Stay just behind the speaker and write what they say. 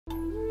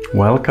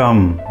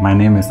Welcome, my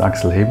name is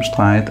Axel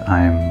Hebenstreit.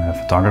 I'm a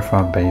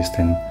photographer based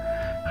in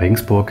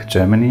Regensburg,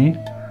 Germany.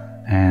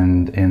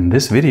 And in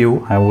this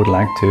video I would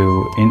like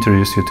to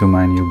introduce you to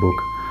my new book,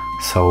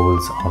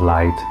 Souls of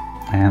Light,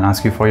 and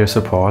ask you for your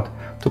support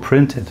to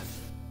print it.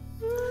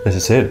 This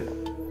is it.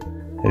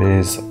 It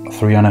is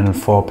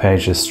 304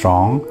 pages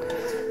strong,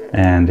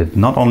 and it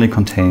not only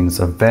contains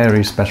a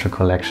very special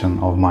collection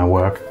of my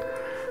work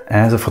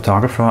as a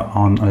photographer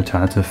on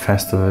alternative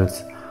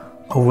festivals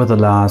over the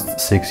last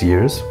 6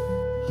 years,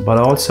 but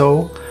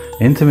also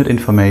intimate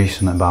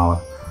information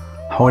about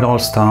how it all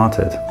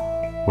started,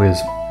 with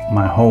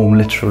my home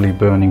literally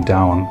burning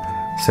down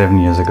 7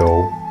 years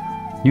ago,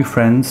 new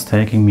friends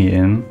taking me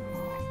in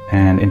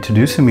and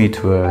introducing me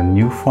to a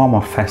new form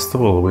of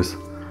festival with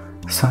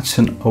such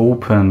an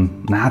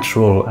open,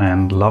 natural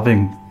and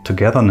loving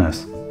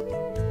togetherness,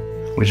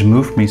 which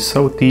moved me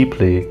so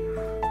deeply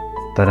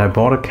that I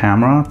bought a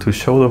camera to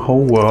show the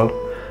whole world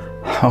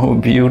how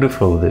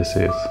beautiful this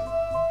is.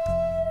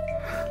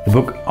 The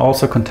book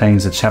also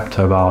contains a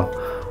chapter about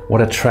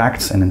what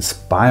attracts and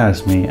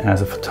inspires me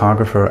as a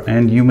photographer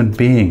and human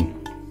being.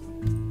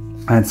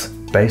 It's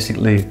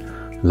basically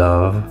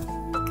love,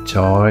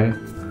 joy,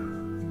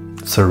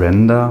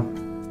 surrender,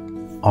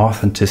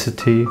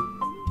 authenticity,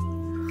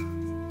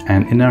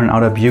 and inner and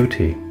outer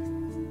beauty.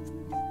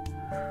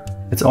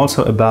 It's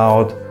also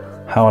about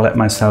how I let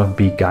myself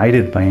be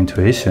guided by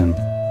intuition,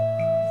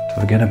 to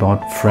forget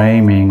about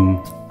framing,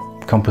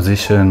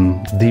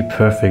 composition, the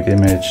perfect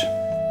image,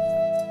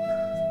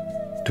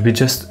 to be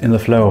just in the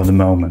flow of the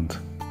moment.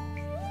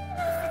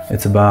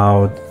 It's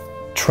about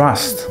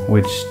trust,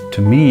 which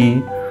to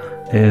me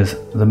is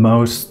the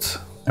most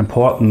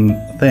important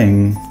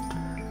thing,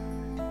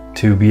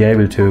 to be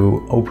able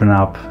to open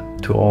up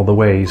to all the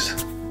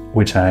ways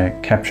which I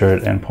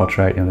captured and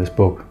portrayed in this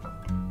book.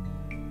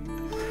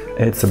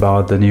 It's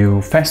about the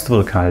new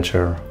festival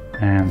culture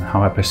and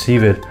how I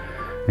perceive it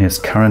in its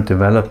current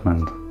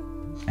development.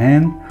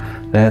 And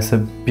there's a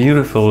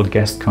beautiful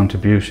guest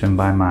contribution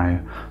by my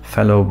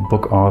fellow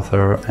book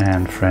author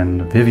and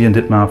friend Vivian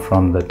Dittmar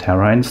from the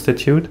Terra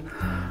Institute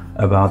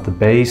about the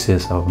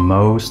basis of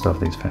most of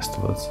these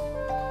festivals,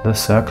 the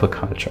circle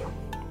culture.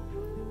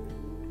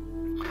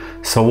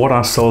 So what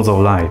are souls of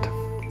light?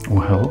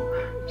 Well,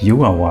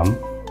 you are one.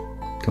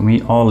 To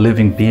me, all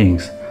living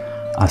beings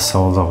are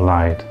souls of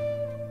light.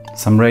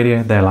 Some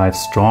radiate their light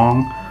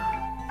strong,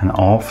 and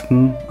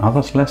often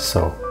others less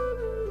so.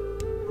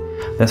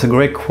 There's a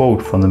great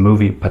quote from the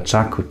movie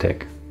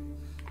Pachakutek.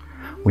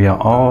 We are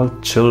all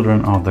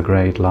children of the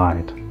great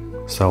light,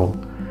 so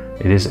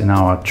it is in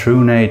our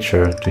true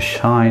nature to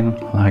shine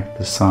like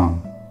the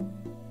sun.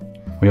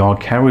 We all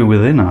carry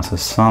within us a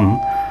sun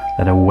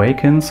that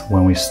awakens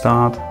when we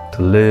start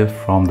to live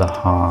from the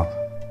heart.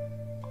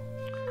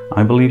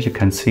 I believe you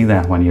can see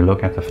that when you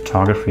look at the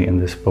photography in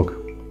this book.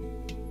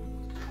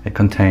 It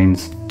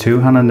contains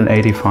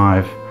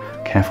 285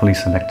 carefully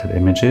selected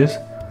images,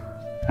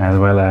 as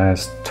well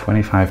as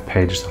 25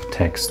 pages of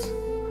text,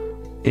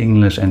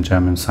 English and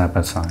German side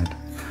by side.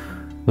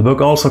 The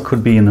book also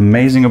could be an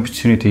amazing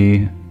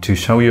opportunity to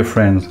show your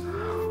friends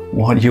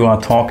what you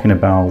are talking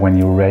about when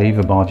you rave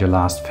about your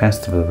last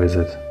festival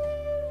visit.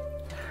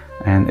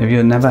 And if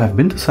you never have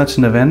been to such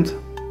an event,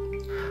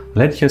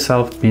 let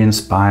yourself be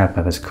inspired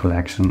by this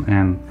collection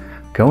and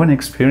go and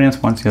experience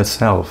one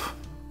yourself.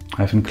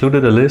 I've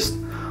included a list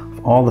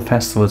of all the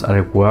festivals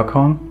I work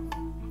on,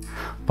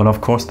 but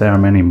of course there are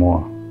many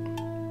more.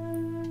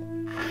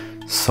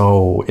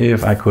 So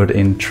if I could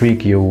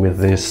intrigue you with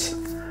this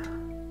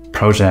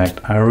project,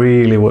 I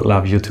really would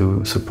love you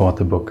to support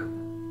the book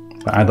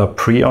by either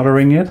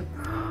pre-ordering it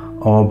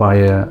or by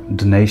a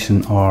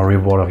donation or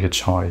reward of your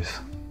choice.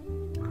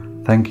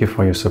 Thank you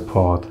for your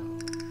support.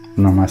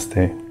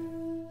 Namaste.